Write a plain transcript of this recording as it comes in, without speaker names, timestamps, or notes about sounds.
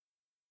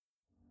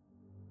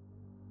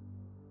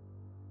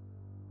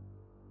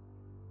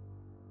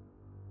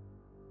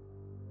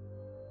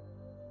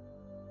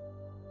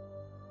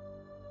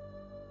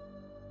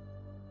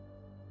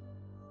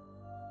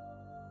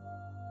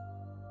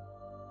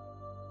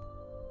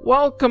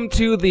Welcome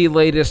to the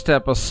latest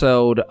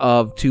episode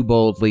of Too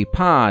Boldly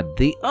Pod,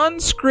 the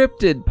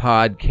unscripted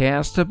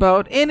podcast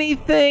about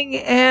anything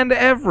and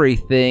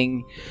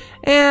everything,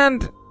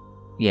 and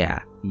yeah,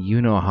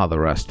 you know how the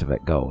rest of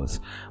it goes.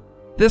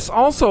 This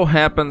also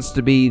happens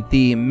to be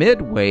the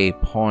midway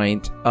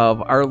point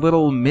of our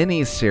little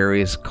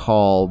mini-series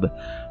called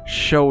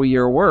Show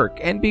Your Work,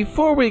 and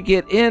before we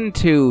get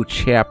into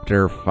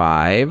Chapter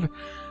 5,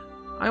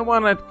 I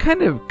want to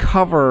kind of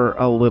cover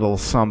a little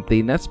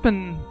something that's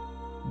been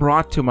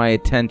brought to my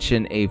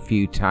attention a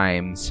few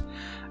times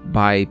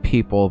by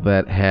people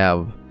that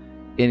have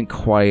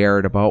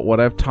inquired about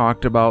what I've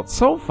talked about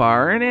so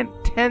far, and it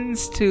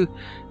tends to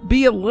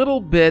be a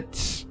little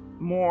bit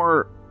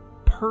more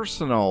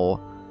personal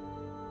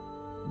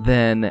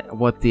than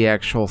what the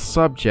actual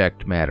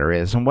subject matter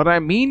is. And what I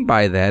mean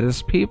by that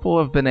is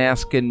people have been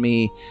asking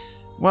me,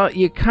 well,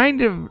 you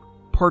kind of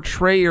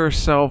portray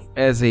yourself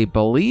as a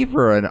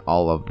believer in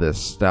all of this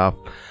stuff,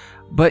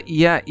 but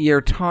yet you're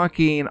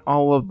talking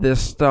all of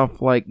this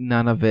stuff like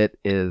none of it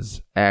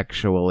is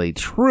actually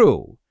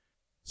true.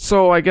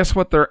 So I guess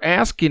what they're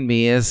asking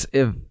me is,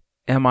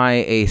 am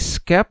I a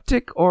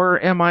skeptic or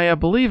am I a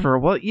believer?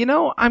 Well, you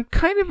know, I'm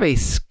kind of a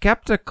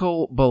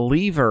skeptical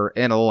believer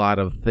in a lot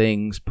of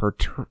things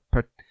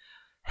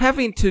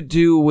having to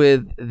do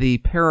with the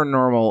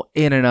paranormal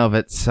in and of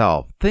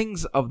itself.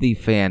 Things of the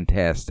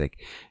fantastic.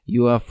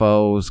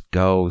 UFOs,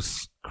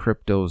 ghosts,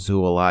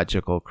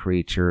 cryptozoological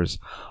creatures,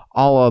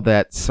 all of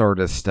that sort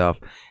of stuff.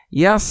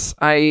 Yes,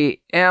 I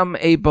am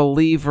a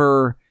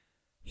believer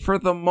for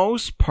the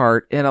most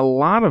part in a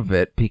lot of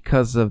it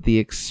because of the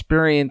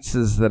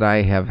experiences that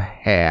I have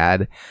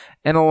had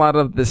and a lot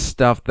of the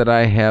stuff that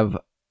I have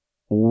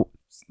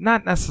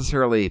not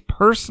necessarily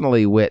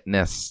personally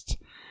witnessed,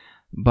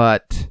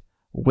 but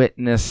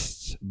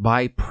witnessed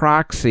by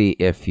proxy,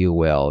 if you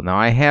will. Now,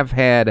 I have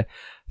had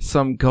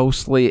some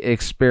ghostly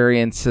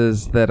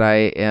experiences that I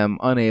am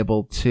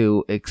unable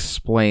to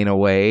explain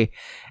away,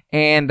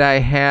 and I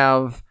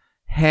have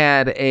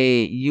had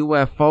a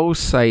UFO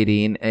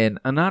sighting and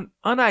an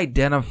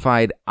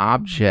unidentified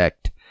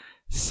object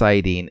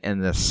sighting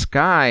in the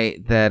sky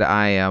that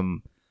I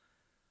am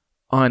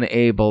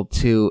unable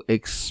to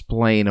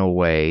explain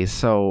away.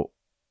 So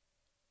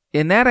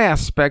in that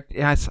aspect,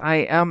 yes, I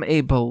am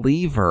a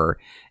believer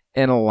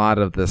in a lot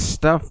of this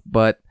stuff,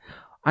 but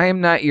I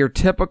am not your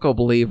typical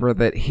believer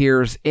that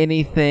hears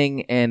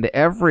anything and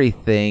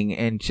everything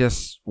and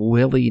just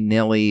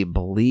willy-nilly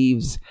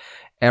believes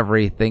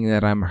everything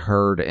that I'm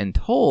heard and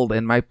told.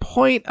 And my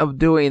point of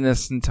doing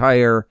this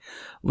entire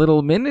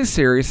little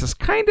mini-series is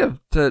kind of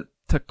to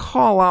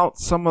call out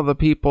some of the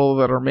people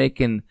that are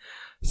making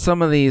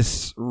some of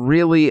these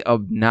really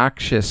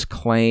obnoxious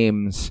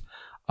claims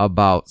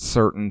about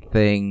certain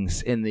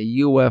things in the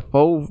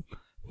UFO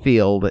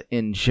field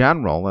in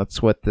general.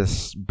 That's what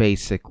this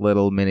basic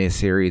little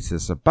mini-series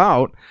is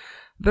about.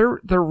 They're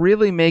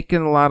really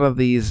making a lot of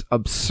these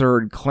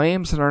absurd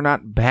claims and are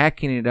not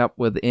backing it up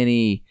with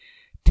any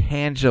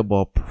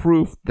tangible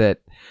proof that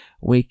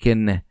we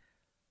can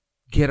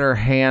get our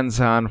hands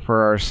on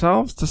for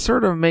ourselves to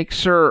sort of make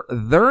sure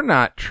they're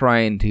not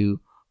trying to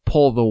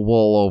pull the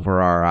wool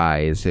over our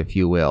eyes, if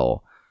you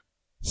will.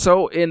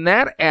 So in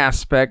that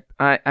aspect,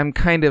 I'm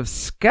kind of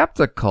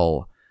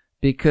skeptical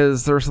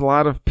because there's a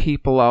lot of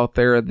people out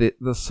there,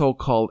 the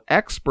so-called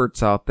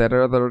experts out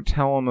there that are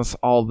telling us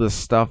all this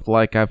stuff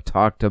like I've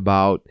talked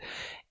about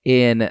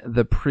in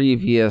the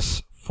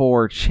previous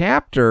 4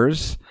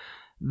 chapters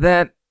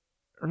that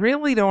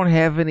really don't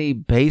have any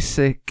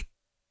basic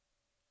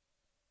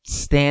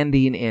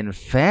standing in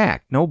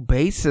fact, no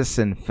basis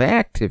in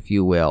fact, if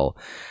you will.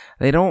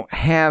 They don't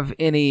have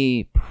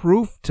any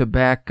proof to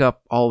back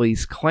up all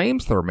these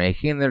claims they're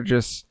making.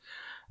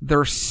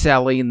 They're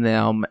selling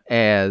them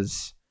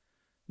as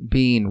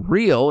being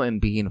real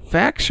and being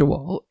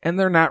factual, and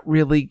they're not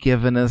really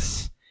giving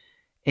us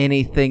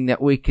anything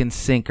that we can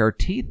sink our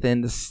teeth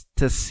in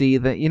to see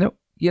that, you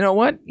know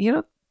what?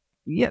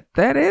 Yeah,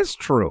 that is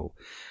true.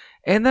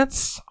 And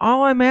that's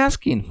all I'm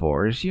asking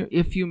for is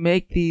if you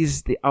make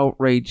the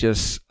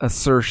outrageous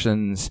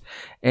assertions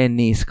and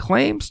these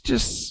claims,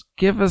 just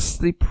give us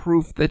the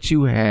proof that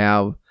you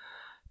have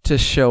to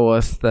show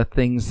us the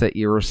things that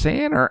you're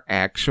saying are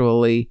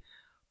actually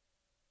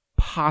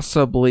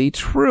possibly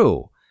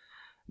true.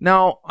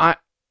 Now,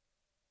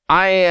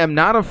 I am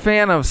not a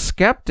fan of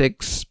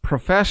skeptics,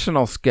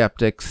 professional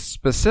skeptics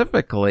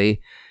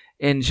specifically,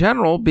 in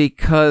general,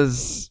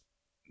 because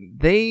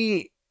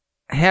they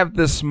have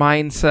this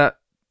mindset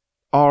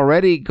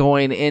already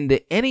going into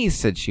any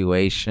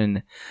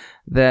situation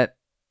that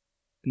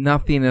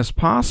nothing is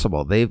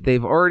possible.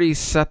 They've already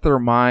set their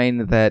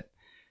mind that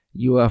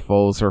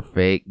UFOs are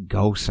fake,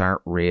 ghosts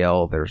aren't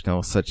real, there's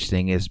no such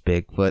thing as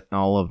Bigfoot and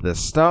all of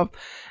this stuff.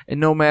 And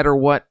no matter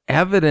what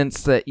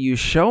evidence that you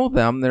show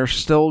them, they're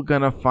still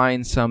going to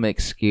find some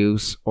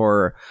excuse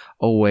or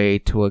a way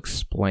to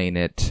explain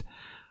it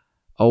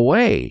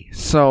away.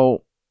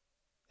 So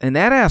in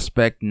that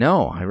aspect,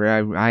 no.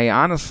 I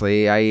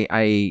honestly,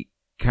 I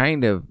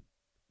kind of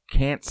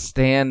can't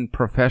stand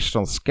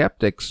professional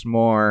skeptics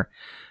more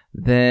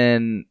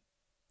than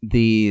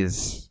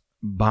these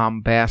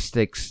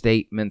bombastic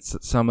statements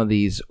that some of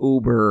these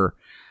uber,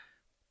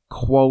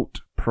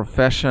 quote,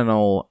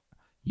 professional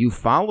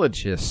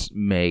ufologists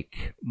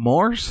make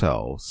more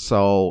so.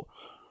 So,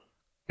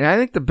 and I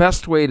think the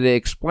best way to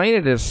explain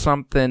it is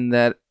something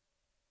that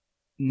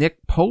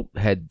Nick Pope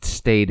had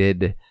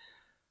stated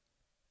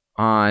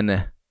on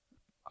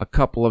a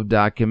couple of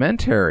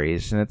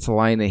documentaries, and it's a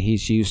line that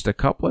he's used a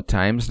couple of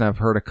times, and I've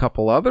heard a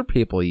couple other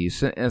people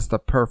use it, and it's the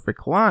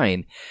perfect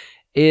line,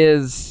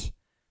 is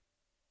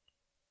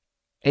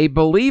a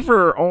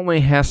believer only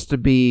has to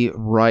be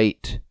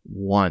right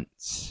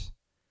once.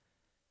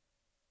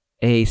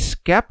 A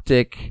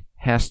skeptic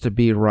has to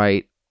be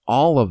right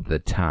all of the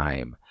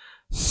time.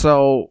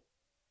 So,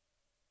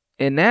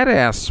 in that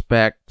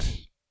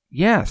aspect,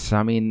 yes,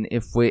 I mean,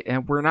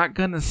 we're not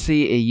going to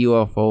see a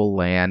UFO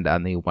land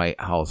on the White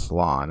House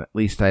lawn. At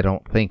least I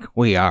don't think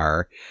we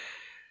are.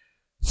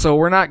 So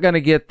we're not going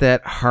to get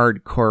that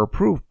hardcore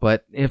proof.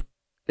 But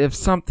if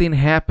something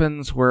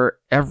happens where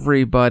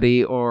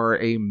everybody or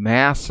a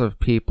mass of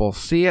people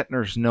see it and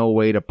there's no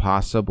way to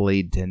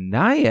possibly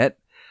deny it,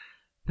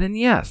 then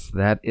yes,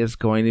 that is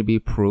going to be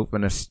proof,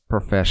 and a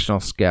professional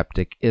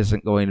skeptic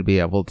isn't going to be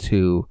able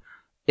to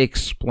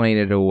explain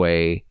it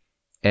away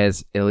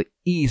as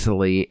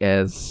easily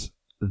as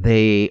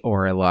they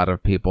or a lot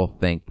of people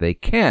think they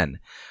can.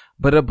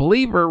 But a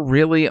believer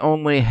really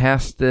only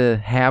has to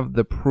have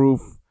the proof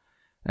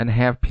and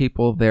have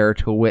people there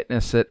to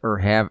witness it or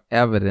have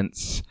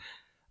evidence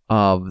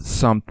of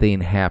something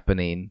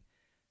happening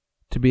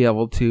to be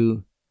able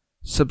to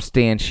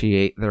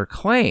substantiate their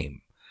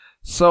claim.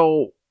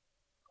 So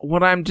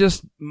what I'm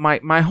just,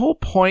 my whole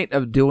point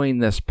of doing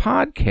this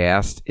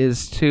podcast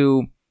is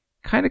to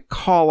kind of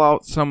call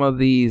out some of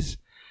these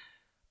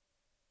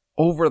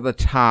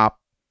over-the-top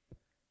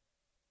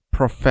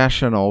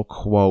professional,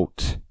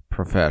 quote,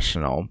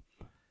 professional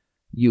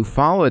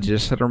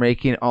ufologists that are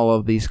making all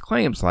of these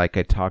claims, like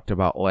I talked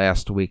about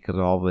last week with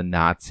all the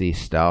Nazi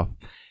stuff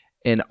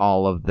and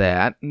all of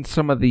that, and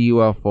some of the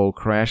UFO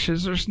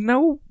crashes. There's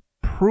no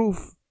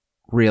proof,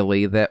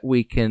 really, that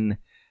we can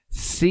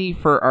see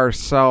for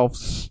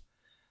ourselves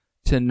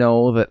to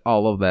know that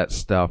all of that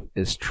stuff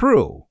is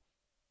true.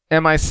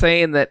 Am I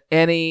saying that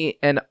any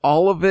and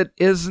all of it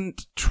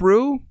isn't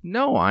true?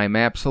 No, I'm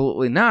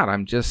absolutely not.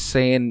 I'm just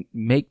saying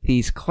make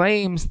these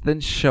claims, then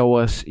show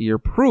us your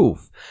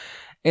proof.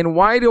 And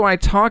why do I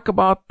talk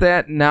about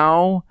that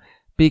now?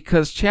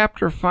 Because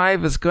Chapter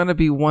 5 is going to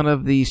be one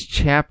of these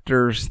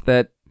chapters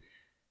that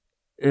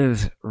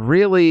is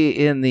really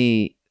in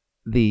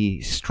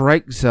the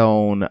strike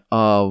zone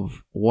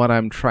of what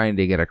I'm trying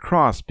to get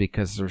across,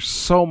 because there's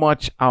so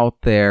much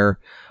out there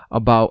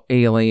about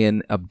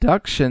alien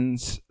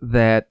abductions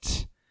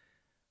that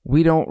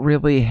we don't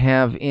really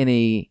have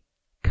any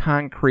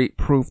concrete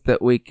proof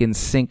that we can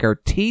sink our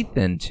teeth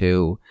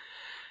into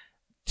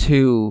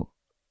to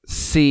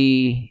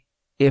see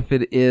if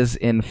it is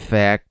in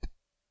fact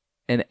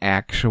an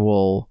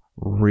actual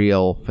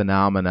real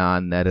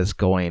phenomenon that is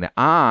going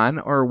on,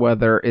 or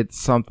whether it's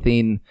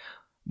something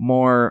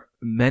more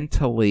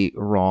mentally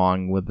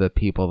wrong with the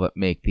people that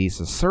make these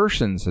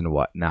assertions and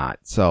whatnot.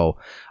 So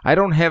I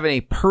don't have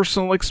any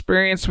personal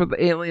experience with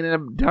alien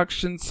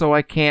abduction, so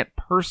I can't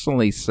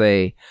personally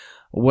say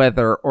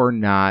whether or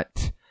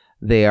not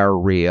they are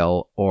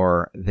real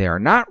or they are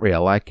not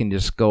real. I can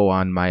just go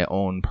on my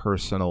own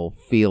personal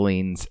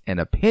feelings and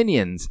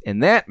opinions in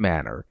that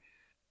manner.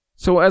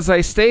 So as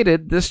I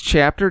stated, this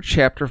chapter,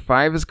 Chapter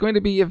 5, is going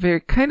to be a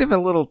very kind of a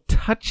little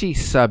touchy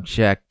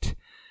subject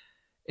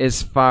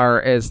as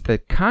far as the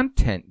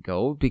content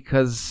go,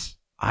 because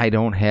I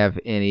don't have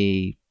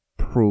any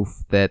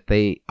proof that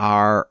they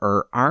are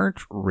or aren't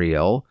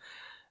real,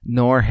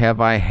 nor have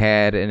I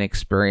had an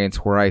experience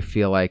where I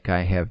feel like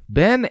I have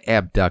been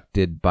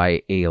abducted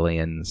by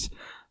aliens.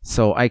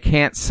 So I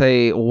can't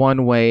say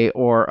one way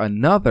or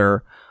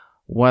another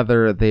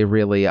whether they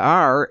really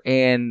are.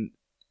 And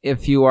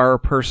if you are a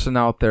person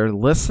out there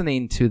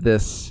listening to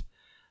this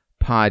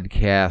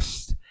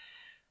podcast,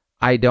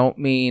 I don't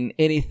mean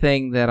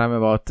anything that I'm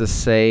about to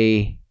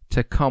say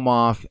to come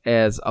off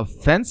as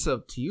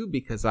offensive to you,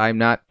 because I'm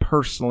not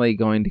personally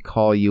going to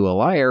call you a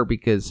liar,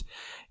 because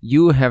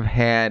you have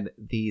had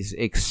these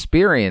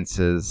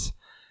experiences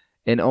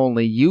and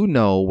only you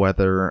know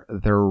whether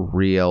they're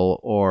real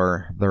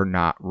or they're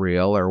not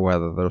real, or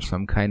whether there's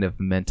some kind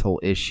of mental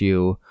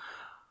issue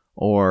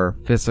or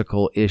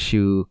physical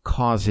issue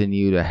causing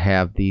you to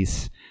have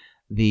these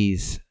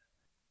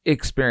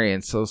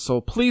experience.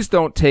 So please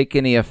don't take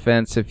any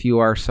offense if you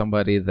are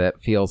somebody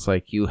that feels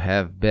like you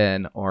have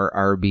been or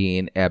are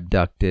being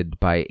abducted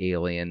by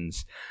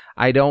aliens.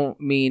 I don't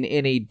mean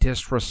any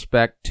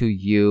disrespect to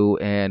you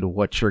and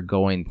what you're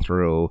going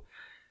through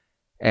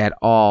at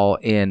all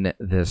in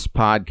this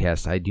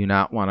podcast. I do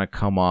not want to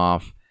come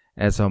off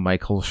as a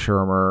Michael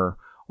Shermer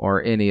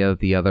or any of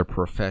the other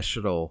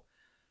professional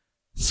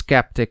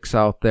skeptics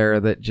out there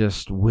that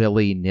just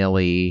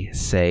willy-nilly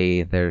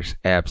say there's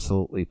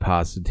absolutely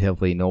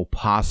positively no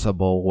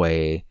possible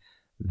way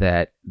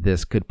that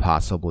this could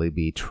possibly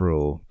be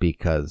true,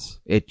 because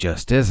it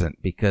just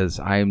isn't, because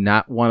I'm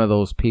not one of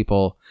those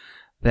people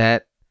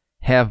that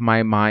have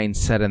my mind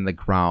set in the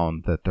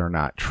ground that they're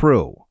not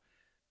true.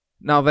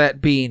 Now,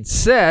 that being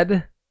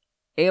said,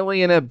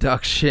 alien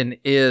abduction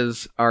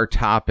is our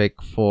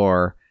topic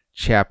for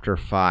Chapter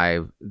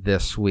 5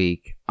 this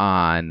week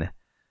on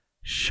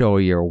Show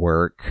Your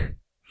Work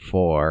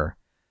for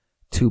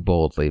Too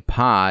Boldly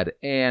Pod.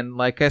 And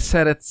like I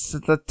said, it's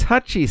a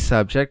touchy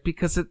subject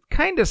because it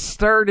kind of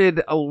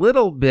started a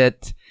little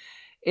bit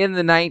in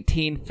the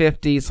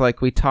 1950s,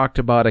 like we talked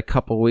about a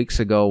couple weeks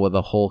ago with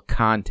the whole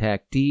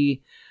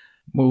contactee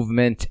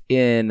movement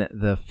in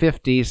the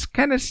 50s.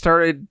 Kind of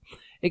started,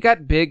 it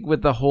got big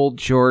with the whole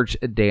George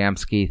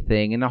Adamski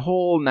thing, and the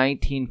whole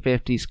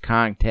 1950s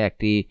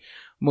contactee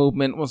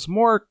movement was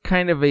more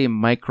kind of a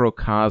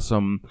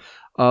microcosm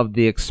of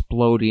the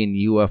exploding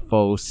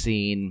UFO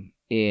scene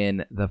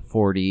in the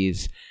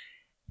 40s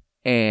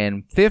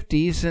and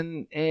 50s,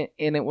 and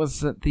it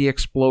was the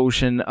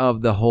explosion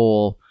of the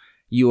whole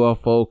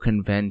UFO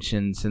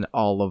conventions and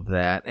all of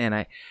that. And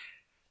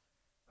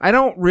I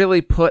don't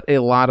really put a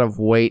lot of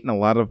weight and a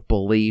lot of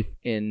belief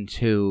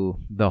into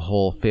the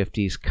whole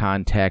 50s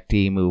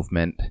contactee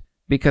movement,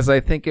 because I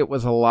think it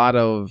was a lot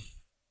of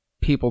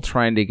people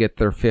trying to get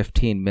their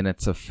 15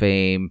 minutes of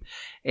fame.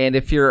 And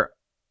if you're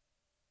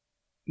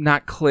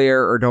not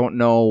clear or don't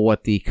know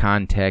what the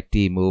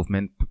contactee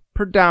movement,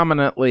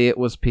 predominantly it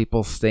was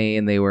people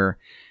saying they were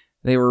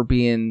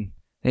seeing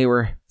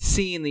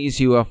these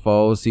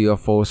UFOs. The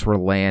UFOs were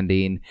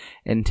landing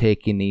and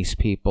taking these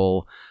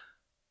people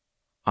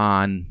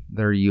on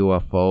their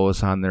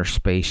UFOs, on their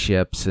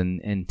spaceships,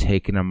 and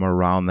taking them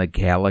around the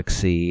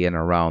galaxy and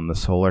around the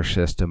solar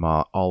system,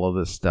 all of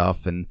this stuff.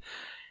 And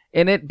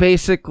it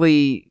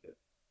basically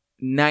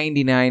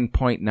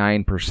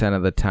 99.9%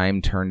 of the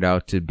time turned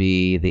out to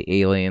be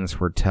the aliens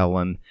were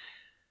telling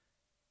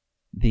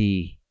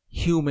the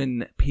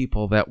human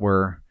people that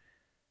were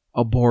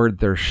aboard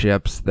their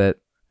ships that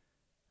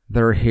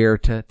they're here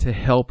to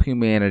help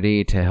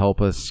humanity, to help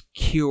us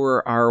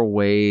cure our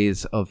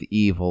ways of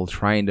evil,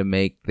 trying to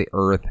make the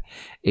earth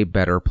a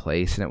better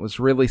place. And it was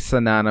really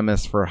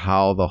synonymous for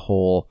how the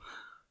whole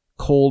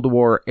Cold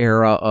War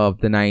era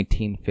of the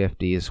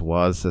 1950s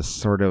was, this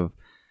sort of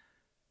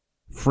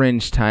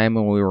fringe time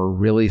when we were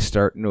really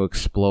starting to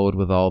explode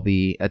with all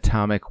the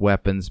atomic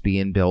weapons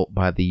being built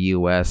by the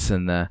U.S.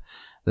 and the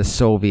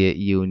Soviet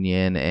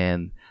Union,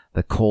 and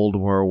the Cold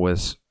War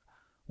was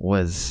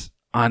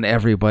on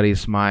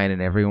everybody's mind,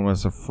 and everyone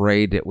was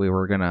afraid that we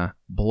were going to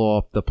blow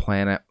up the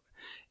planet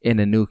in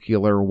a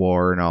nuclear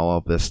war and all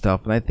of this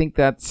stuff. And I think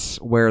that's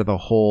where the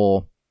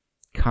whole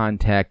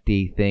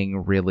contactee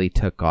thing really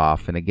took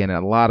off. And again,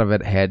 a lot of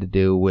it had to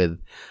do with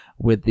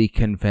the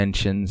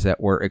conventions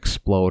that were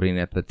exploding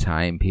at the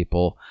time,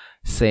 people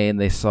saying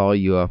they saw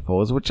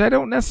UFOs, which I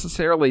don't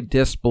necessarily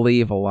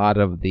disbelieve a lot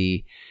of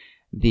the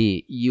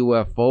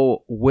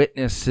UFO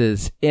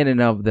witnesses in and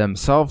of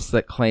themselves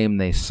that claim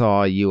they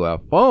saw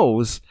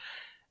UFOs.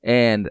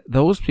 And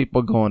those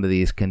people going to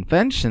these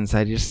conventions,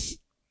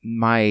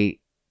 my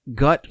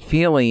gut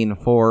feeling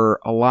for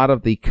a lot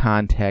of the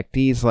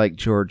contactees like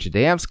George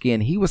Adamski,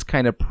 and he was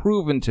kind of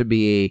proven to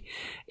be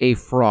a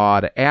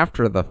fraud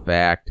after the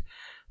fact,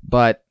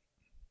 but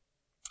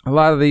a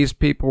lot of these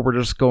people were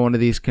just going to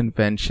these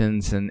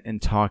conventions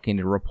and talking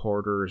to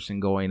reporters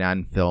and going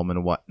on film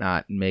and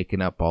whatnot and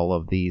making up all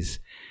of these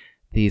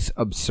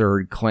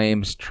absurd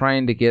claims,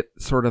 trying to get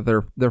sort of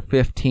their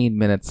 15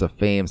 minutes of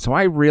fame. So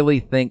I really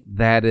think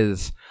that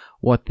is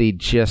what the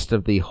gist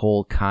of the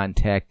whole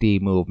contactee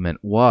movement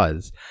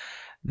was.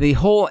 The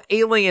whole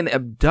alien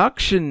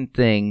abduction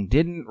thing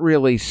didn't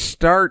really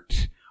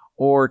start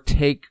or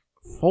take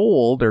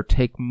fold or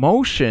take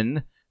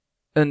motion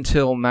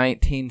until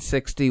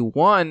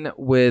 1961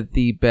 with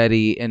the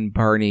Betty and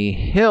Barney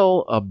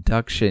Hill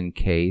abduction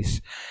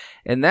case.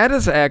 And that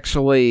is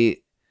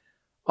actually,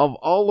 of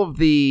all of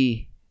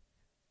the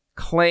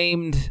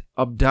claimed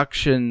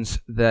abductions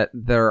that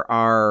there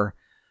are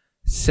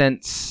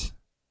since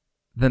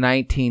the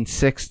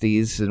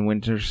 1960s, and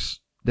winters,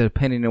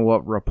 depending on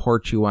what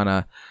report you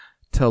want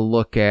to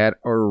look at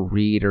or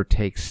read or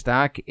take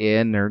stock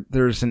in,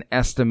 there's an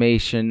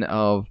estimation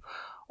of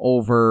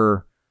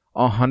over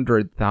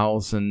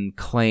 100,000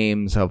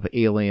 claims of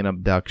alien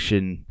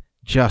abduction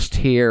just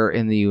here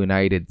in the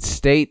United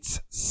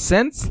States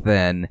since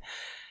then.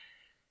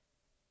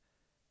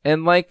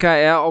 And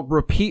I'll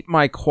repeat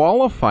my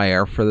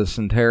qualifier for this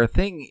entire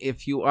thing.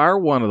 If you are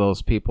one of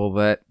those people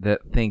that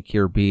think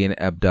you're being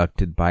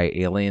abducted by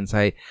aliens,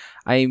 I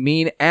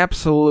mean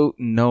absolute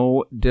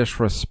no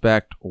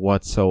disrespect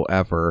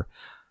whatsoever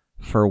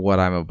for what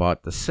I'm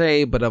about to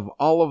say, but of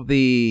all of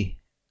the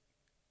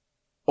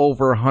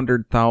over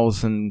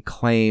 100,000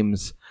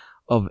 claims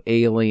of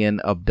alien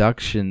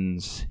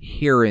abductions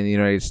here in the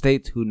United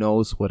States, who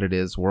knows what it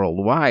is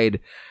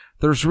worldwide,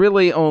 there's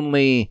really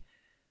only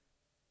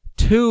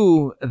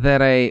two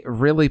that I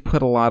really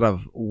put a lot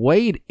of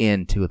weight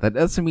into. That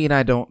doesn't mean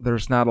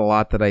there's not a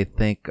lot that I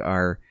think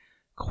are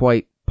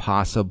quite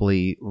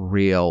possibly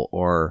real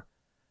or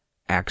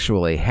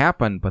actually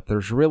happened, but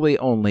there's really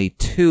only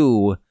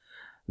two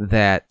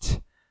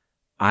that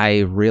I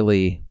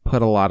really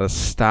put a lot of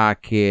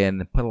stock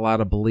in, put a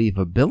lot of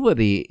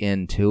believability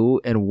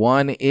into, and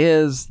one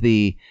is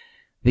the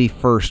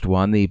first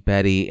one, the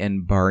Betty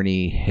and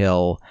Barney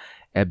Hill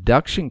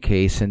abduction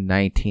case in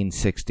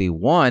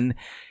 1961.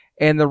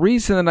 And the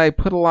reason that I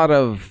put a lot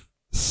of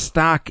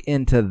stock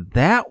into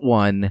that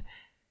one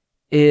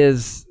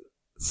is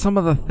some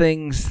of the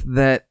things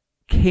that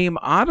came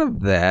out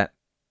of that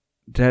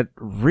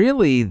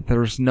really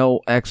there's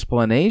no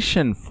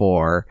explanation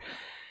for.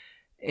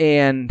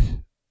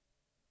 And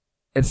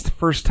it's the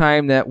first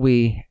time that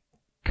we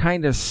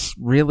kind of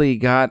really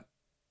got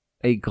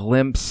a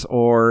glimpse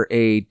or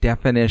a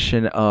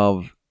definition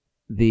of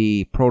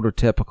the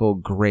prototypical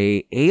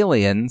gray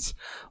aliens.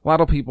 A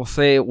lot of people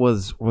say it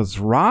was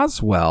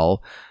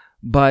Roswell,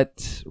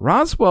 but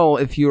Roswell,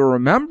 if you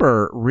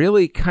remember,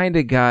 really kind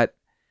of got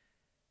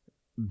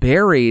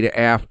buried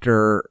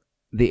after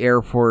the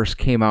Air Force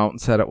came out and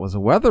said it was a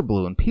weather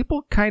balloon.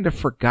 People kind of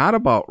forgot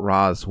about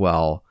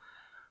Roswell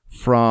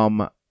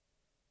from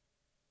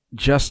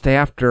just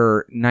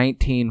after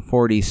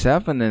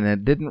 1947, and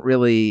it didn't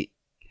really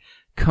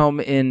come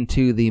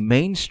into the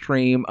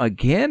mainstream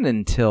again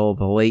until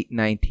the late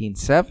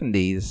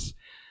 1970s,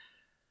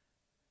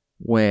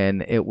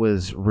 when it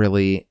was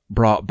really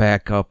brought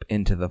back up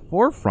into the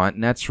forefront,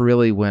 and that's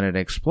really when it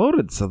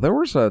exploded. So there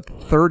was a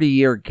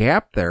 30-year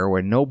gap there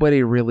where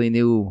nobody really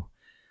knew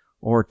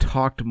or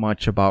talked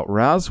much about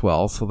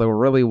Roswell, so there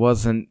really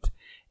wasn't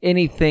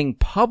anything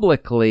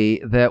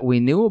publicly that we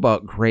knew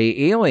about gray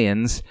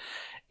aliens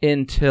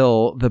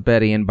until the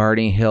Betty and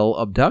Barney Hill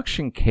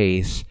abduction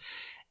case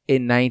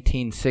in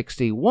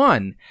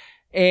 1961.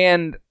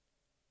 And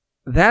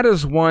that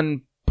is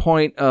one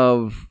point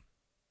of,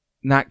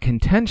 not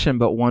contention,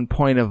 but one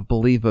point of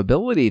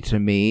believability to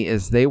me,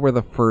 is they were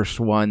the first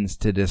ones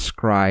to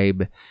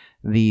describe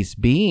these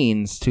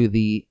beings to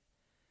the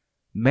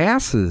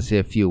masses,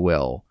 if you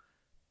will.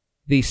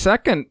 The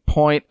second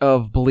point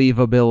of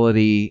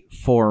believability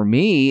for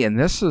me, and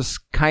this is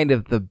kind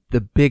of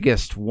the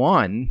biggest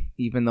one,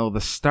 even though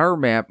the star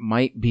map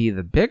might be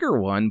the bigger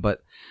one,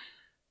 but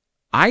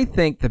I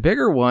think the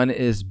bigger one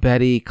is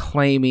Betty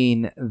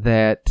claiming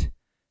that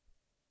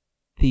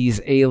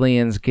these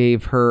aliens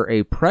gave her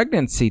a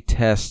pregnancy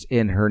test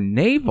in her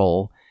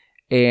navel,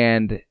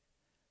 and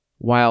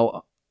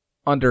while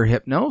under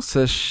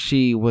hypnosis,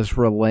 she was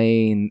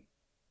relaying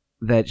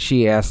that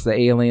she asked the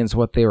aliens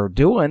what they were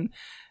doing,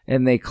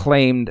 and they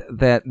claimed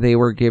that they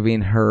were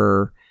giving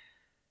her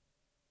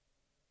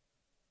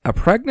a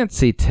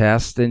pregnancy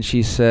test, and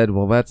she said,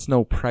 well, that's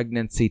no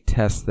pregnancy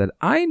test that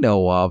I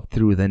know of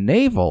through the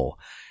navel.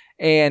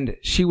 And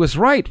she was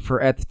right,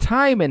 for at the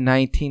time in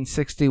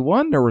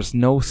 1961, there was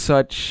no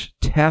such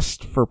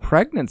test for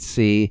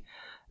pregnancy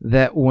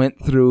that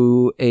went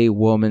through a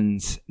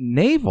woman's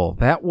navel.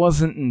 That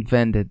wasn't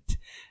invented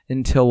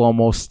until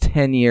almost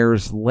 10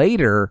 years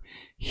later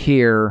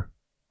here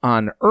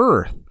on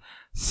Earth.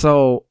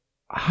 So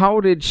how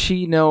did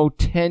she know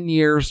 10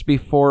 years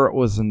before it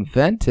was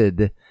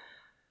invented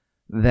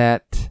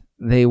that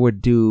they would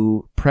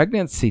do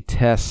pregnancy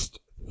tests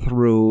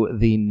through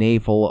the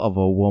navel of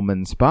a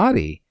woman's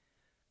body?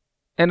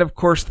 And of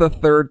course, the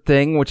third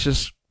thing, which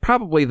is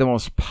probably the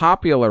most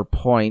popular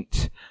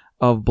point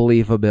of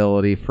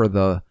believability for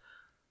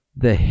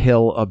the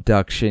Hill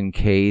abduction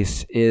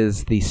case,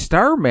 is the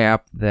star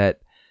map that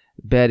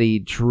Betty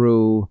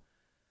drew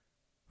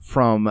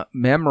from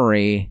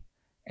memory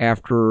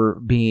after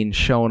being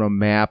shown a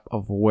map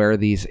of where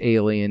these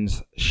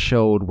aliens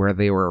showed where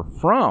they were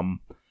from.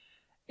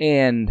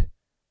 And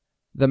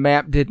the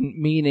map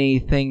didn't mean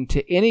anything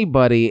to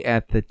anybody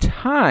at the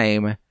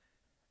time,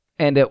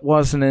 and it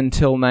wasn't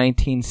until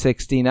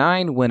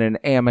 1969 when an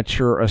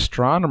amateur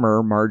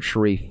astronomer,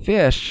 Marjorie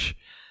Fish,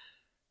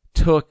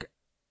 took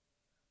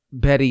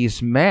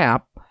Betty's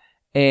map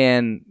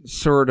and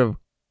sort of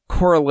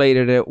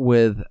correlated it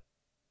with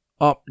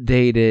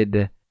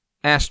updated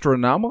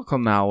astronomical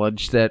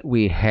knowledge that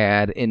we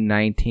had in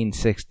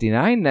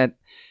 1969 that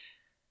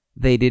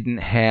they didn't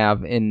have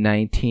in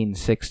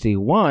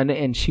 1961,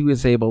 and she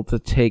was able to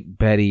take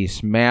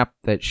Betty's map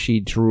that she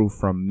drew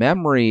from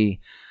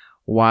memory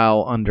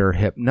while under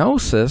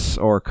hypnosis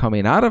or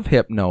coming out of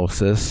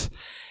hypnosis,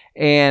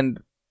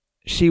 and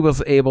she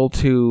was able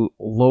to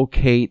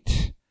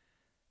locate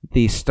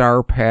the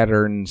star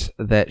patterns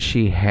that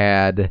she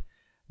had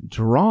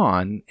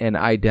drawn and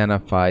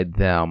identified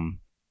them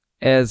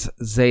as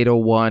Zeta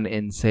 1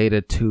 and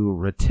Zeta 2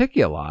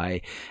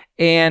 reticuli.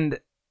 And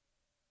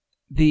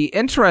the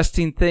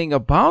interesting thing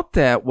about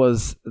that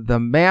was the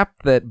map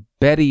that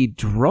Betty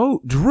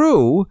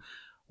drew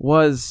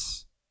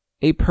was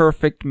a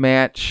perfect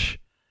match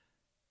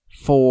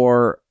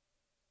for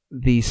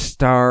the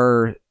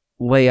star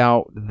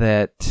layout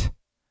that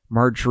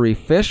Marjorie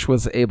Fish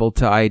was able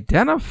to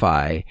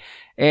identify.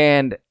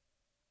 And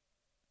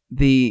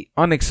the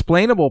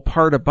unexplainable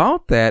part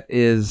about that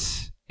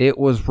is it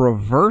was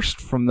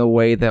reversed from the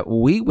way that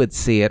we would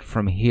see it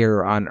from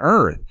here on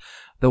Earth.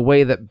 The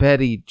way that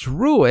Betty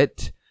drew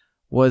it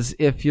was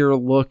if you're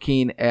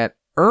looking at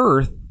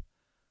Earth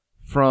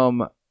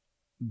from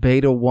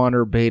Beta 1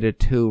 or Beta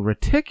 2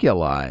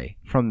 reticuli,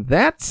 from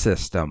that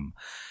system.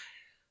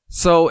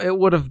 So it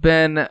would have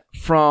been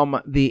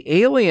from the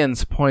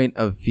aliens' point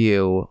of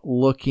view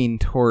looking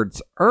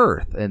towards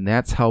Earth, and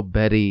that's how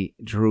Betty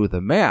drew the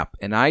map.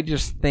 And I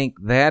just think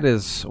that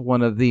is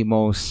one of the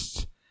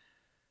most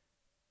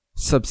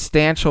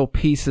substantial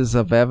pieces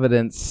of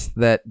evidence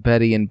that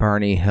Betty and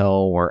Barney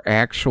Hill were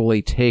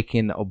actually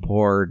taken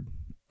aboard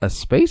a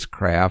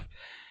spacecraft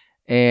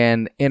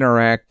and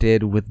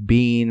interacted with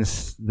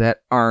beings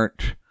that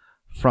aren't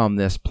from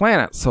this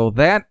planet. So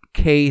that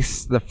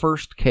case, the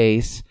first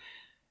case,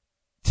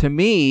 to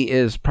me,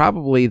 is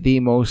probably the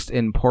most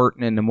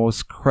important and the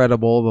most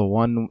credible, the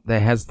one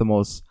that has the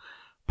most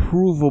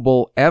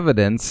provable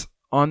evidence,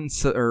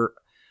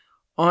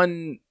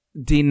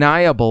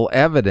 undeniable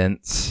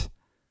evidence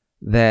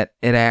that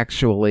it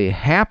actually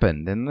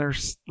happened. And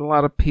there's a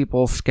lot of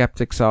people,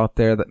 skeptics out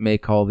there, that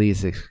make all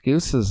these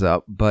excuses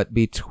up, but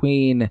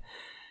between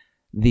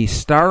the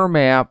star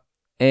map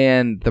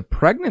and the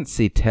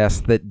pregnancy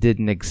test that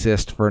didn't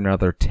exist for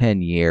another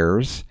 10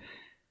 years,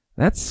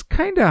 that's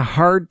kind of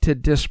hard to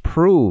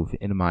disprove,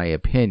 in my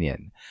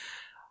opinion.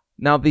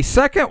 Now, the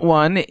second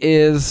one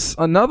is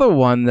another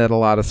one that a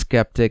lot of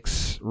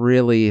skeptics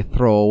really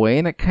throw away,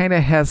 and it kind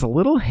of has a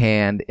little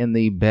hand in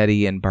the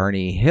Betty and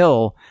Barney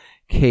Hill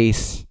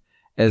case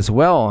as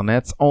well, and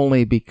that's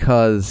only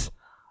because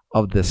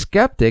of the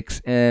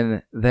skeptics,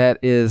 and that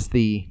is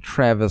the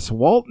Travis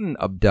Walton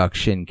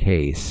abduction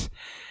case.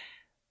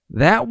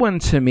 That one,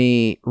 to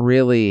me,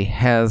 really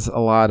has a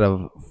lot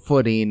of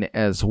footing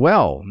as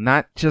well.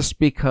 Not just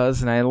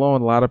because, and I know a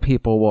lot of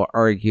people will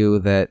argue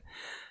that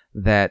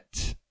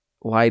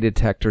lie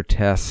detector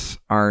tests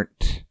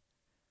aren't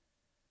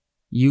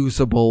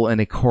usable in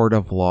a court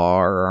of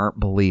law or aren't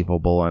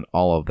believable and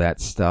all of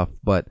that stuff,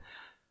 but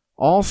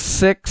all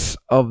 6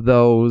 of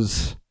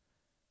those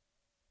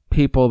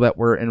people that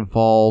were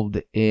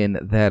involved in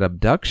that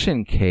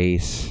abduction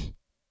case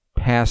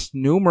passed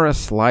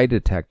numerous lie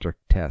detector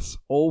tests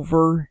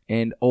over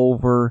and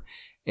over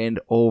and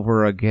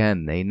over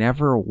again. They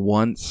never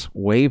once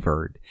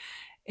wavered.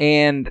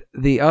 And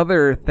the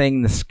other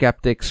thing the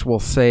skeptics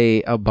will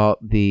say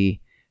about the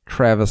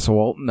Travis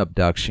Walton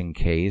abduction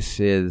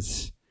case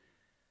is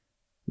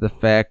the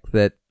fact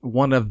that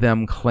one of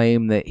them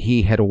claimed that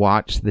he had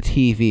watched the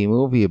TV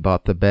movie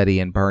about the Betty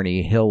and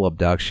Barney Hill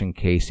abduction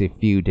case a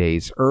few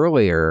days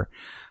earlier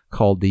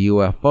called the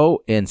UFO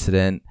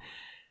incident,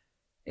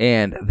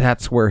 and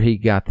that's where he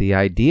got the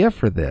idea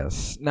for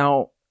this.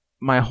 Now,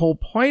 my whole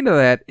point of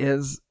that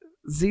is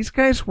these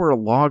guys were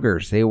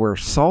loggers. They were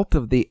salt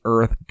of the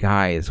earth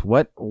guys.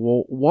 What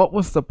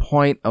was the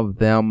point of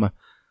them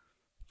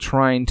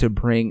trying to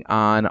bring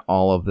on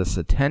all of this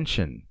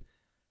attention?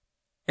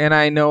 And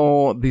I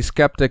know the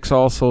skeptics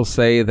also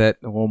say that,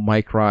 well,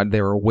 Mike Rod,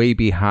 they were way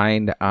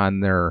behind on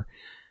their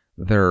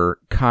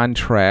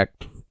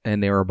contract,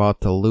 and they were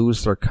about to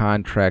lose their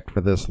contract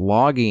for this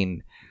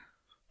logging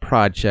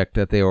project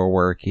that they were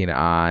working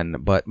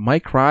on. But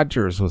Mike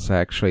Rogers was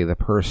actually the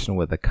person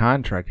with the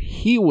contract.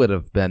 He would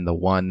have been the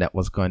one that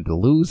was going to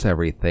lose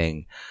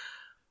everything.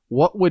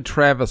 What would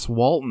Travis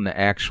Walton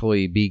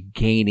actually be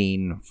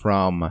gaining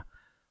from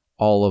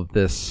all of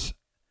this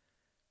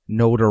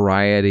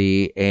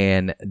notoriety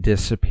and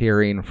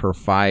disappearing for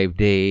 5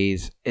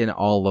 days and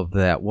all of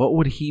that? What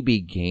would he be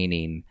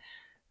gaining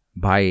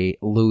by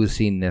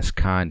losing this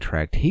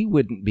contract? He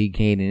wouldn't be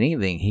gaining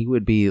anything. He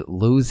would be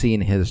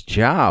losing his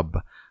job,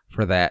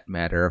 for that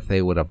matter, if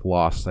they would have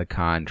lost the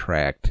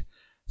contract.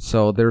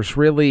 So there's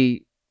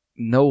really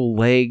no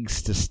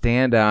legs to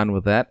stand on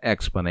with that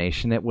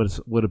explanation. It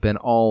would have been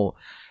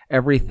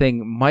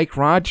everything. Mike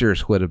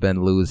Rogers would have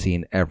been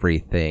losing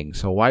everything.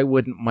 So why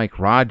wouldn't Mike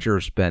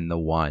Rogers been the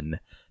one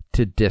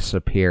to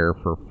disappear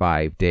for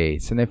 5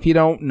 days? And if you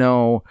don't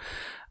know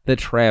the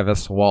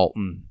Travis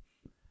Walton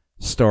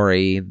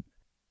story,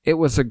 it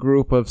was a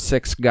group of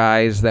 6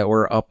 guys that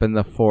were up in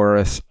the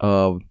forests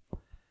of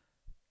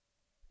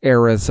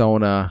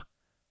Arizona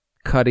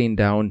cutting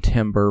down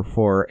timber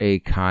for a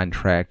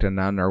contract, and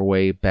on their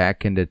way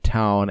back into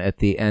town at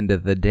the end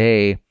of the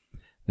day,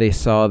 they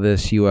saw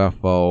this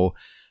UFO.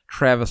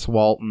 Travis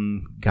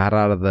Walton got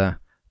out of the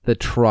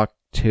truck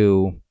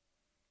to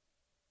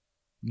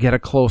get a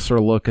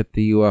closer look at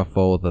the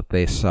UFO that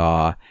they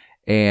saw,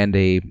 and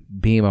a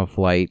beam of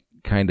light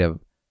kind of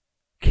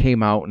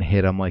came out and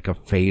hit him like a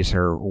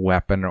phaser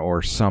weapon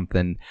or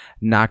something,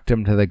 knocked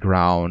him to the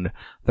ground.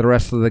 The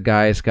rest of the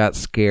guys got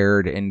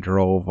scared and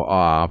drove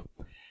off,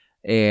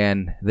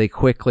 and they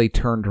quickly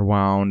turned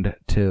around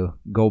to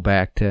go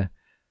back to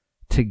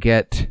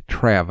get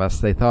Travis.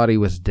 They thought he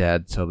was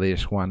dead, so they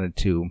just wanted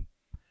to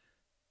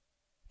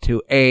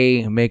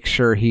make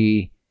sure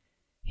he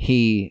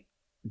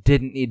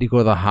didn't need to go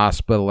to the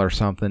hospital or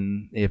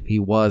something. If he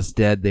was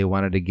dead, they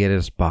wanted to get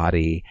his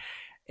body.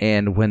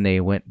 And when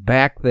they went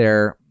back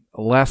there,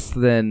 less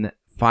than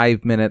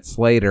 5 minutes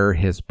later,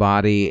 his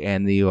body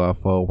and the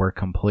UFO were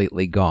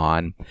completely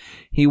gone.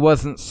 He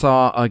wasn't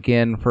saw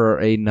again for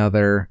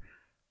another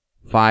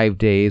 5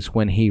 days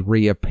when he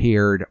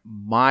reappeared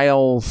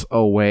miles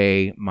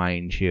away,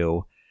 mind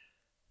you.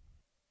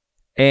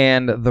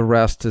 And the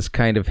rest is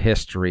kind of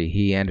history.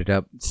 He ended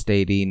up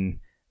stating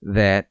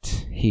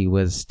that he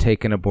was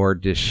taken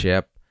aboard this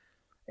ship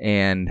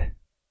and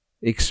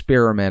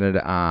experimented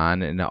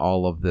on and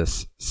all of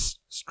this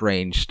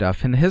strange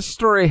stuff. And his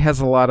story has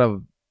a lot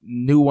of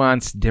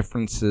nuanced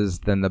differences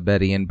than the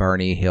Betty and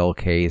Barney Hill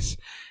case.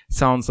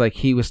 Sounds like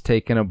he was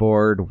taken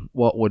aboard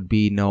what would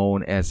be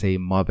known as a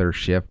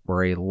mothership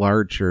or a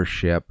larger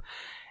ship,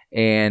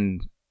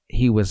 and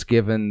he was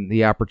given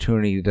the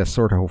opportunity to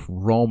sort of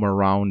roam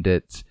around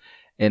it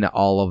in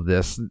all of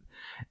this.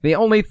 The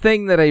only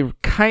thing that I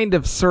kind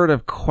of sort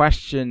of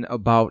question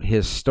about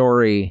his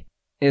story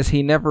is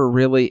he never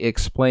really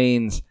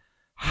explains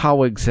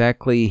how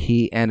exactly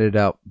he ended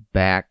up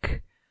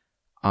back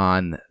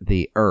on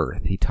the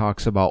Earth. He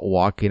talks about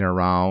walking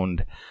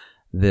around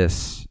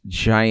this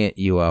giant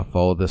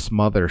UFO, this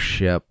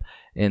mothership,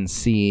 and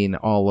seeing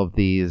all of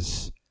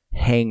these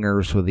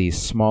hangars with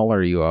these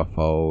smaller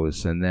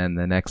UFOs, and then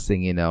the next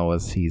thing you know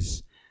is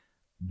he's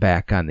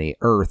back on the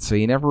Earth. So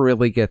you never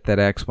really get that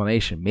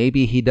explanation.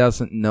 Maybe he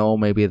doesn't know.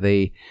 Maybe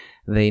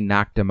they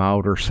knocked him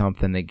out or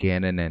something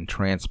again and then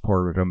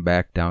transported him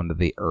back down to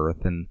the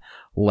Earth and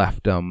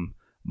left him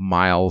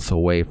miles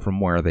away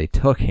from where they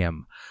took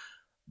him.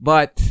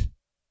 But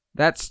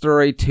that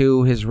story,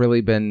 too, has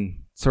really been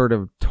sort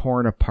of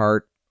torn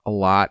apart a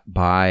lot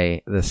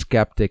by the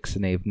skeptics,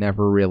 and they've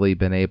never really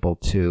been able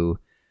to,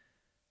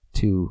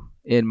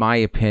 in my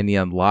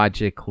opinion,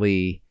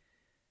 logically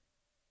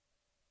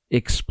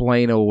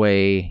explain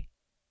away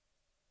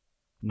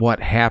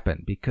what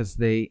happened. Because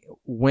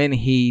when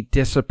he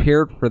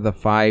disappeared for the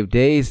 5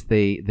 days,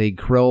 they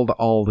grilled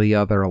all the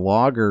other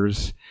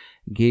loggers,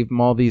 gave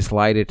them all these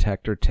lie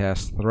detector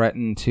tests,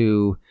 threatened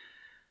to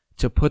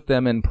put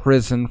them in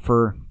prison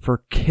for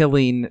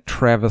killing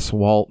Travis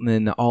Walton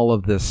and all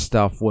of this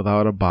stuff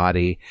without a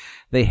body.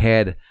 They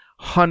had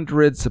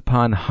hundreds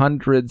upon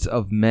hundreds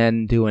of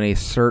men doing a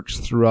search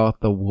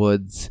throughout the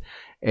woods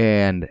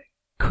and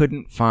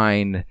couldn't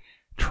find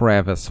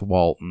Travis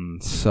Walton.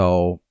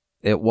 So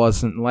it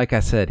wasn't, like I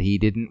said, he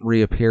didn't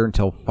reappear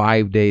until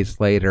 5 days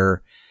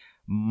later,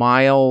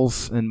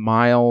 miles and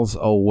miles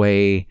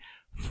away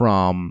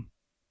from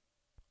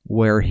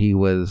where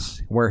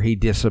he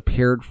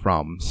disappeared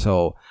from.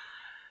 So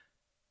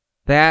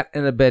that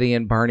and the Betty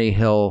and Barney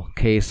Hill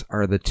case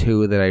are the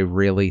two that I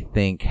really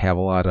think have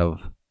a lot of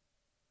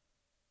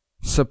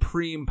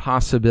supreme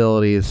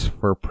possibilities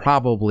for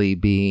probably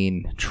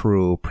being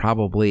true,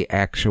 probably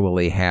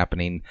actually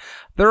happening.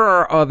 There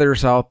are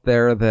others out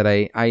there that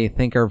I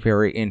think are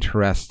very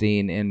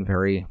interesting and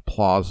very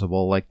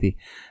plausible, like the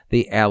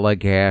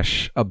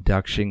Allagash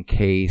abduction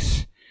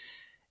case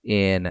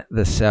in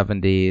the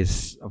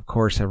 70s. Of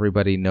course,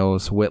 everybody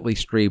knows Whitley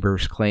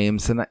Strieber's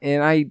claims, and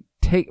I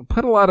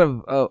put a lot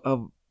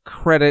of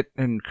credit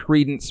and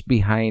credence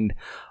behind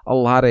a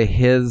lot of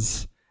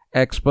his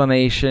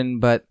explanation,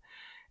 but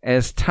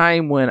as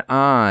time went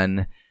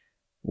on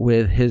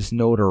with his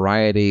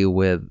notoriety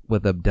with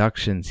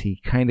abductions,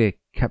 he kind of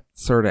kept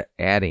sort of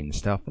adding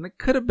stuff, and it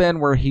could have been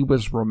where he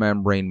was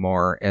remembering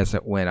more as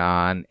it went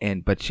on,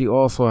 but you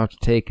also have to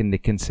take into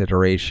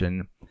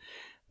consideration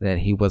that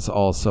he was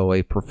also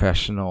a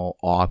professional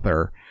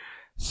author.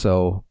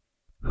 So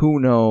who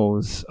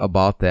knows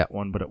about that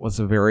one, but it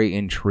was a very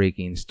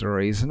intriguing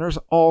story. And there's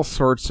all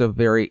sorts of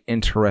very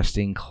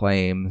interesting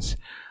claims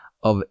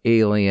of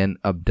alien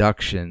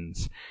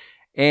abductions.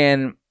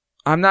 And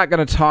I'm not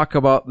going to talk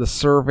about the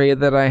survey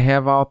that I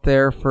have out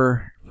there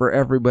for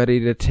everybody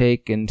to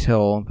take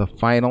until the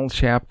final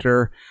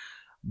chapter,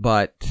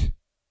 but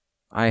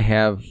I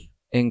have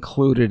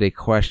included a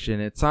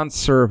question. It's on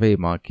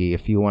SurveyMonkey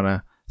if you want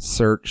to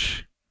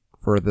search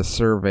for the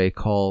survey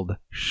called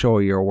Show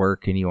Your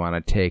Work and you want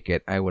to take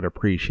it. I would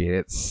appreciate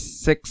it.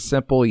 6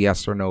 simple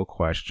yes or no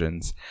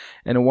questions,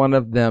 and one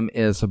of them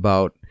is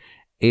about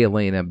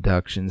alien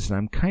abductions, and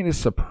I'm kind of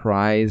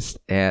surprised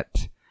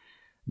at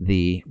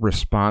the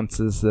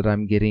responses that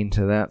I'm getting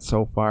to that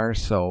so far.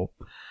 So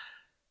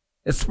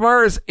as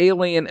far as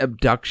alien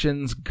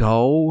abductions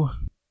go,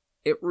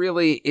 it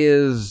really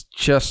is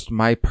just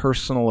my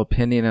personal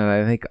opinion, and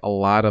I think a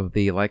lot of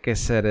like I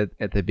said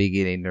at the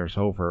beginning, there's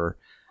over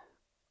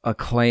a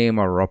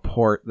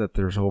report that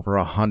there's over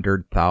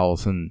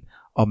 100,000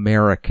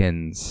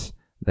 Americans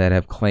that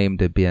have claimed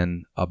to have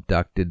been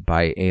abducted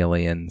by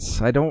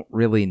aliens. I don't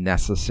really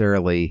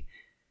necessarily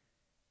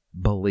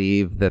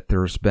believe that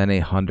there's been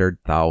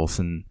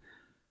 100,000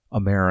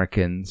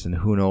 Americans, and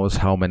who knows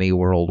how many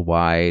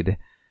worldwide,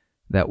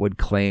 that would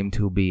claim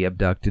to be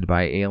abducted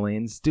by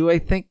aliens. Do I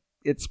think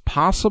it's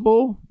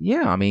possible?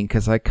 Yeah, I mean,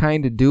 because I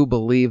kind of do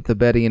believe the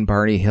Betty and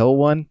Barney Hill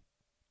one.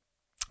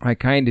 I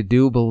kind of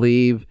do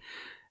believe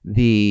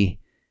the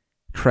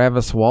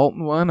Travis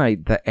Walton one.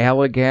 The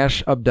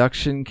Allagash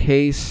abduction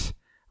case,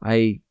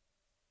 I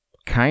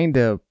kind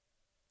of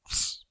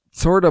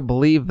sort of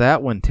believe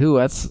that one too.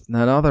 That's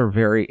another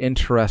very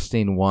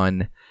interesting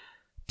one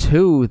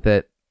too,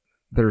 that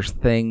there's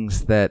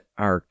things that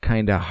are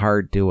kind of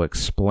hard to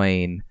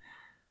explain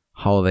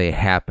how they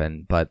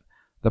happen. But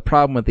the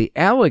problem with the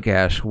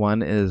Allagash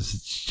one is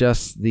it's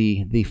just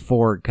the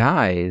 4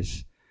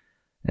 guys,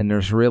 and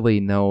there's really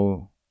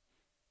no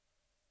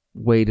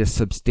way to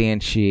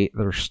substantiate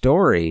their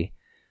story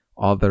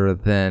other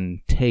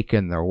than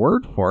taking their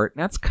word for it.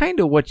 And that's kind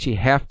of what you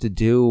have to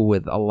do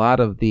with a lot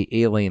of the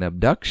alien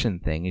abduction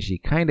things. You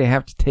kind of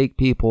have to take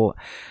people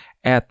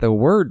at the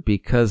word,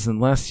 because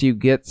unless you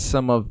get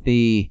some of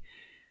the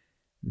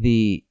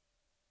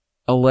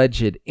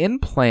alleged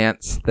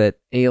implants that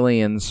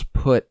aliens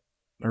put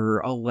or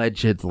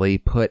allegedly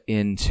put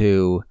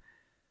into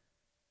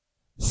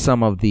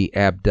some of the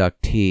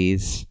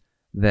abductees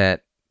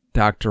that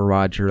Dr.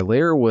 Roger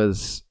Leir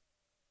was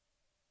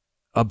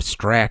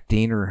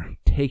abstracting or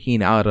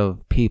taking out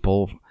of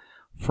people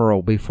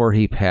before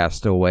he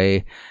passed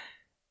away,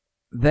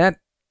 that's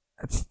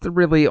the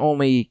really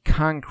only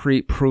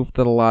concrete proof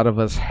that a lot of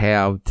us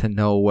have to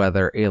know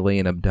whether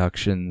alien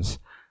abductions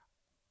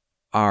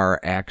are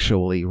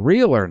actually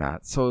real or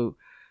not. So,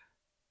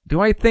 do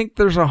I think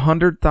there's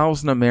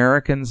 100,000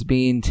 Americans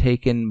being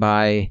taken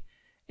by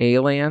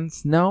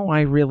aliens? No,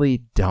 I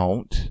really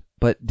don't.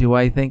 But do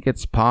I think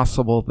it's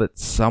possible that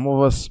some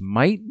of us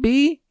might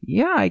be?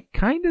 Yeah, I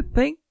kind of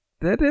think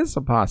that is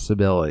a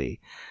possibility.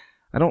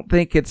 I don't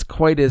think it's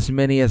quite as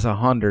many as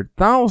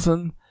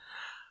 100,000.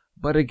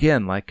 But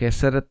again, like I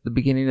said at the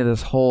beginning of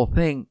this whole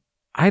thing,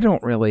 I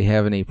don't really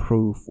have any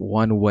proof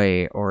one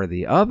way or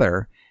the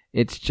other.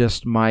 It's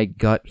just my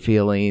gut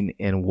feeling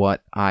and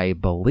what I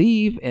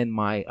believe and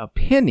my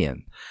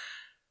opinion.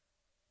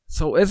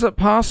 So is it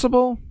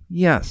possible?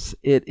 Yes,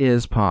 it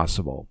is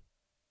possible.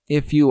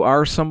 If you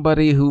are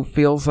somebody who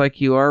feels like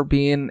you are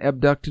being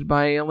abducted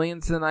by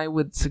aliens, then I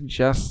would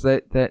suggest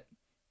that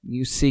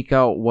you seek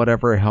out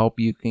whatever help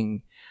you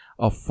can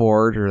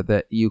afford or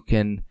that you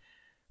can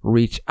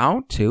reach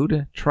out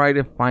to try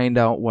to find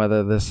out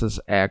whether this is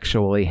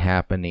actually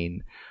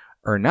happening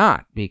or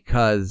not.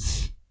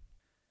 Because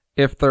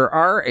if there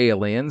are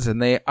aliens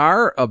and they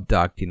are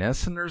abducting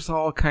us, and there's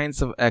all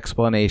kinds of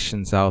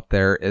explanations out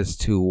there as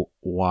to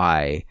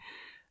why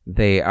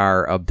they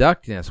are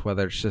abducting us,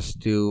 whether it's just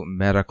do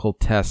medical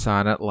tests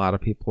on it. A lot of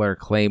people are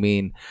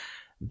claiming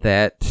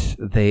that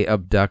they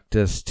abduct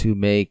us to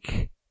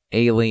make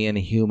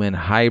alien-human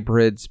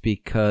hybrids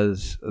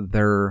because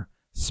their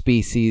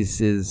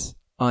species is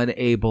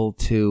unable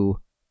to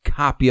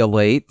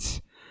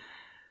copulate.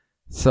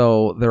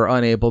 So they're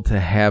unable to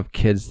have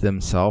kids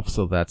themselves,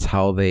 so that's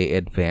how they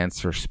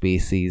advance their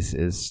species,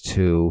 is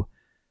to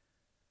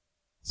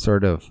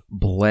sort of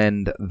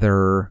blend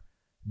their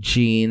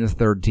genes,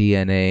 their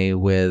DNA,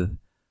 with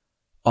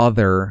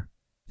other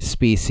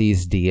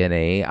species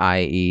DNA,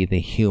 i.e. the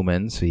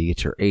human. So you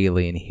get your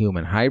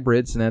alien-human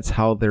hybrids, and that's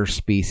how their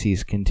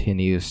species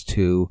continues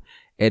to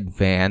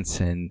advance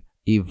and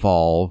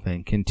evolve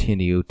and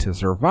continue to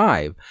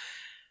survive.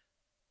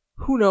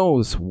 Who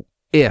knows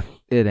if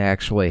it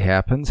actually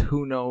happens?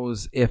 Who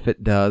knows if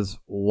it does,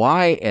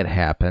 why it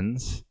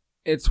happens?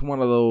 It's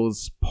one of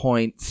those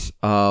points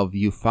of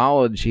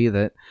ufology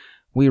that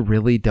we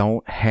really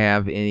don't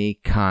have any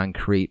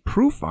concrete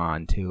proof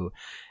on to.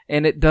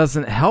 And it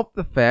doesn't help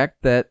the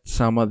fact that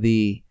some of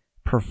the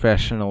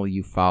professional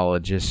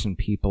ufologists and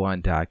people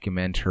on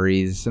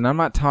documentaries, and I'm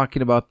not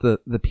talking about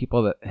the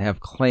people that have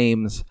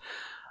claims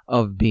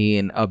of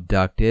being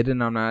abducted,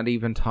 and I'm not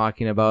even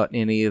talking about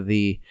any of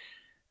the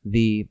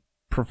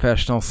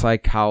professional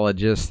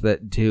psychologists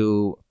that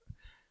do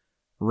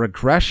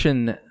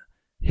regression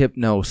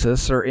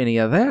hypnosis or any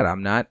of that.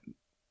 I'm not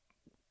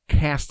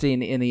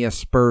casting any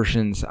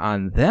aspersions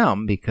on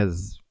them,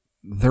 because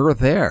they're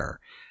there.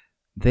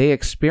 They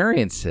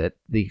experience it.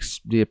 The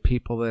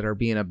people that are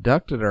being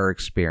abducted are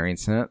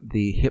experiencing it.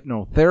 The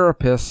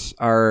hypnotherapists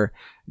are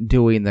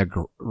doing the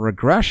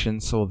regression,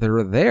 so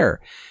they're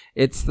there.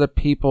 It's the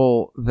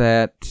people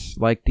that,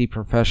 like the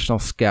professional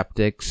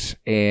skeptics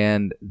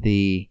and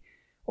the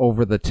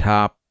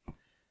over-the-top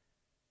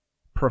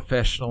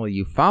professional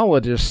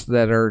ufologists,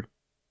 that are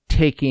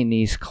taking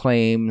these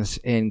claims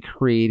and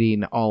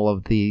creating all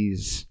of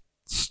these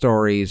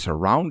stories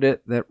around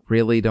it that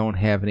really don't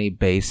have any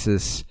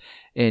basis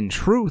in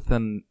truth.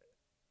 And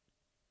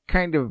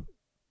kind of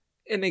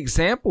an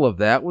example of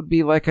that would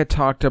be like I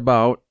talked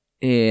about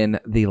in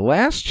the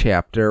last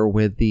chapter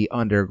with the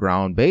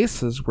underground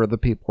bases, where the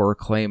people were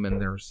claiming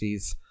there's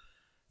these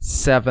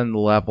 7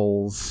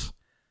 levels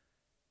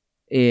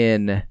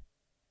in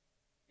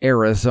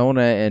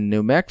Arizona and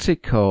New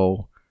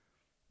Mexico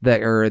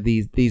that are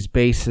these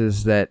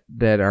bases that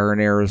are in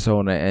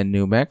Arizona and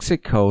New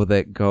Mexico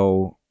that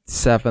go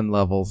 7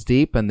 levels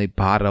deep, and the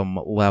bottom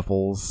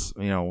levels,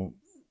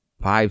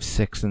 5,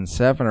 6, and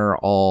 7 are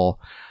all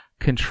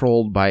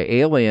controlled by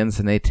aliens,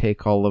 and they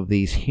take all of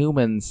these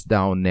humans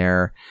down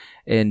there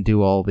and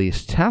do all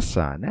these tests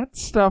on. That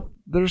stuff,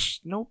 there's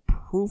no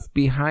proof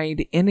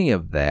behind any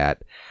of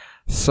that.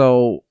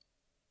 So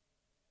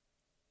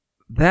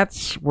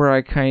that's where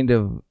I kind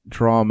of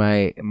draw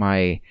my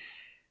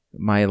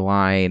my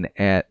line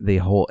at the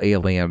whole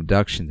alien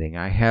abduction thing.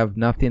 I have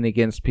nothing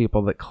against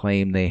people that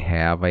claim they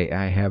have.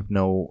 I have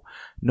no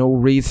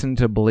reason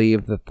to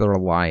believe that they're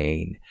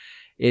lying.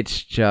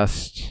 It's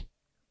just,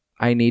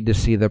 I need to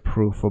see the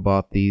proof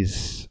about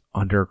these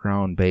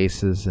underground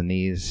bases and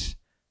these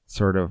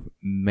sort of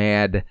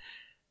mad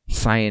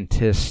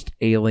scientist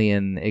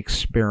alien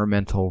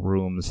experimental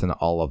rooms and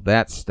all of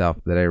that stuff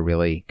that I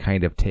really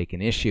kind of take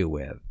an issue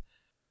with.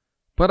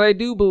 But I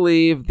do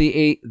believe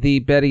the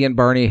Betty and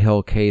Barney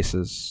Hill case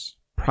is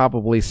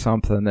probably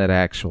something that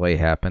actually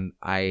happened.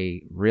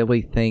 I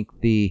really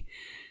think the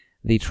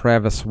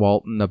Travis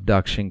Walton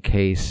abduction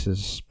case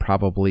is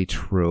probably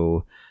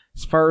true.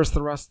 As far as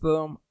the rest of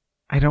them,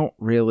 I don't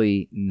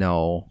really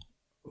know,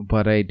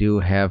 but I do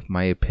have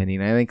my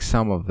opinion. I think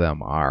some of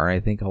them are.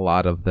 I think a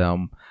lot of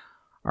them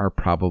are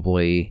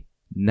probably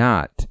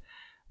not.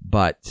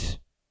 But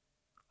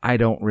I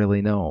don't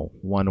really know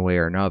one way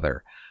or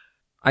another.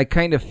 I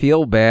kind of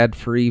feel bad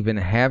for even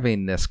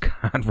having this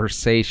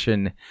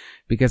conversation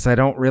because I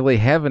don't really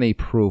have any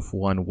proof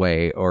one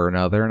way or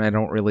another, and I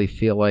don't really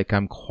feel like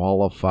I'm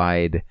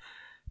qualified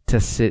to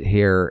sit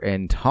here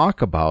and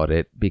talk about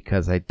it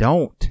because I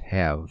don't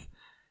have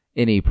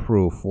any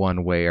proof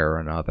one way or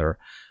another.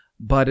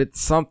 But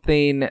it's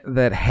something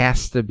that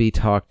has to be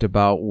talked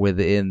about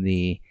within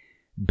the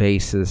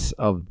basis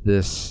of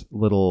this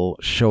little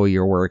Show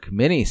Your Work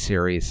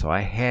mini-series, so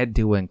I had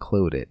to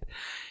include it.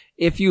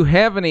 If you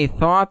have any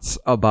thoughts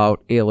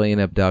about alien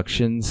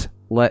abductions,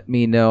 let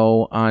me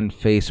know on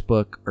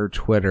Facebook or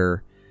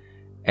Twitter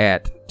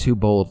at Too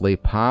Boldly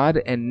Pod.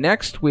 And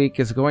next week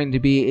is going to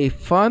be a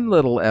fun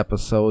little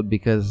episode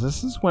because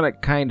this is when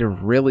it kind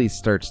of really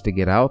starts to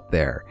get out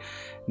there.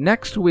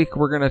 Next week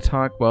we're going to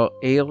talk about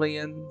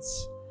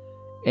aliens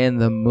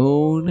and the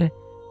moon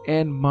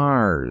and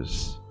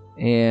Mars.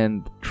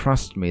 And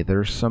trust me,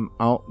 there's some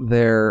out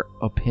there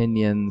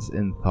opinions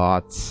and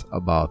thoughts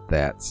about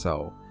that.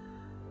 So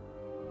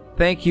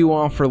thank you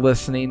all for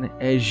listening.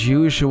 As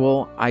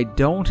usual, I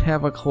don't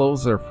have a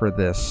closer for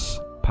this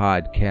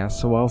podcast,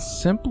 so I'll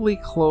simply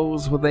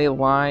close with a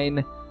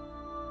line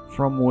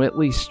from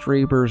Whitley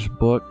Strieber's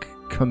book,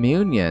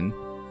 Communion,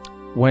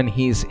 when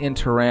he's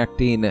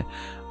interacting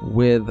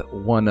with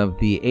one of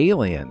the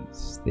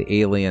aliens.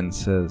 The alien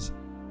says,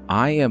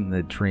 "I am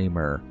the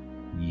dreamer,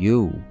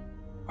 you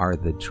are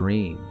the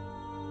dream."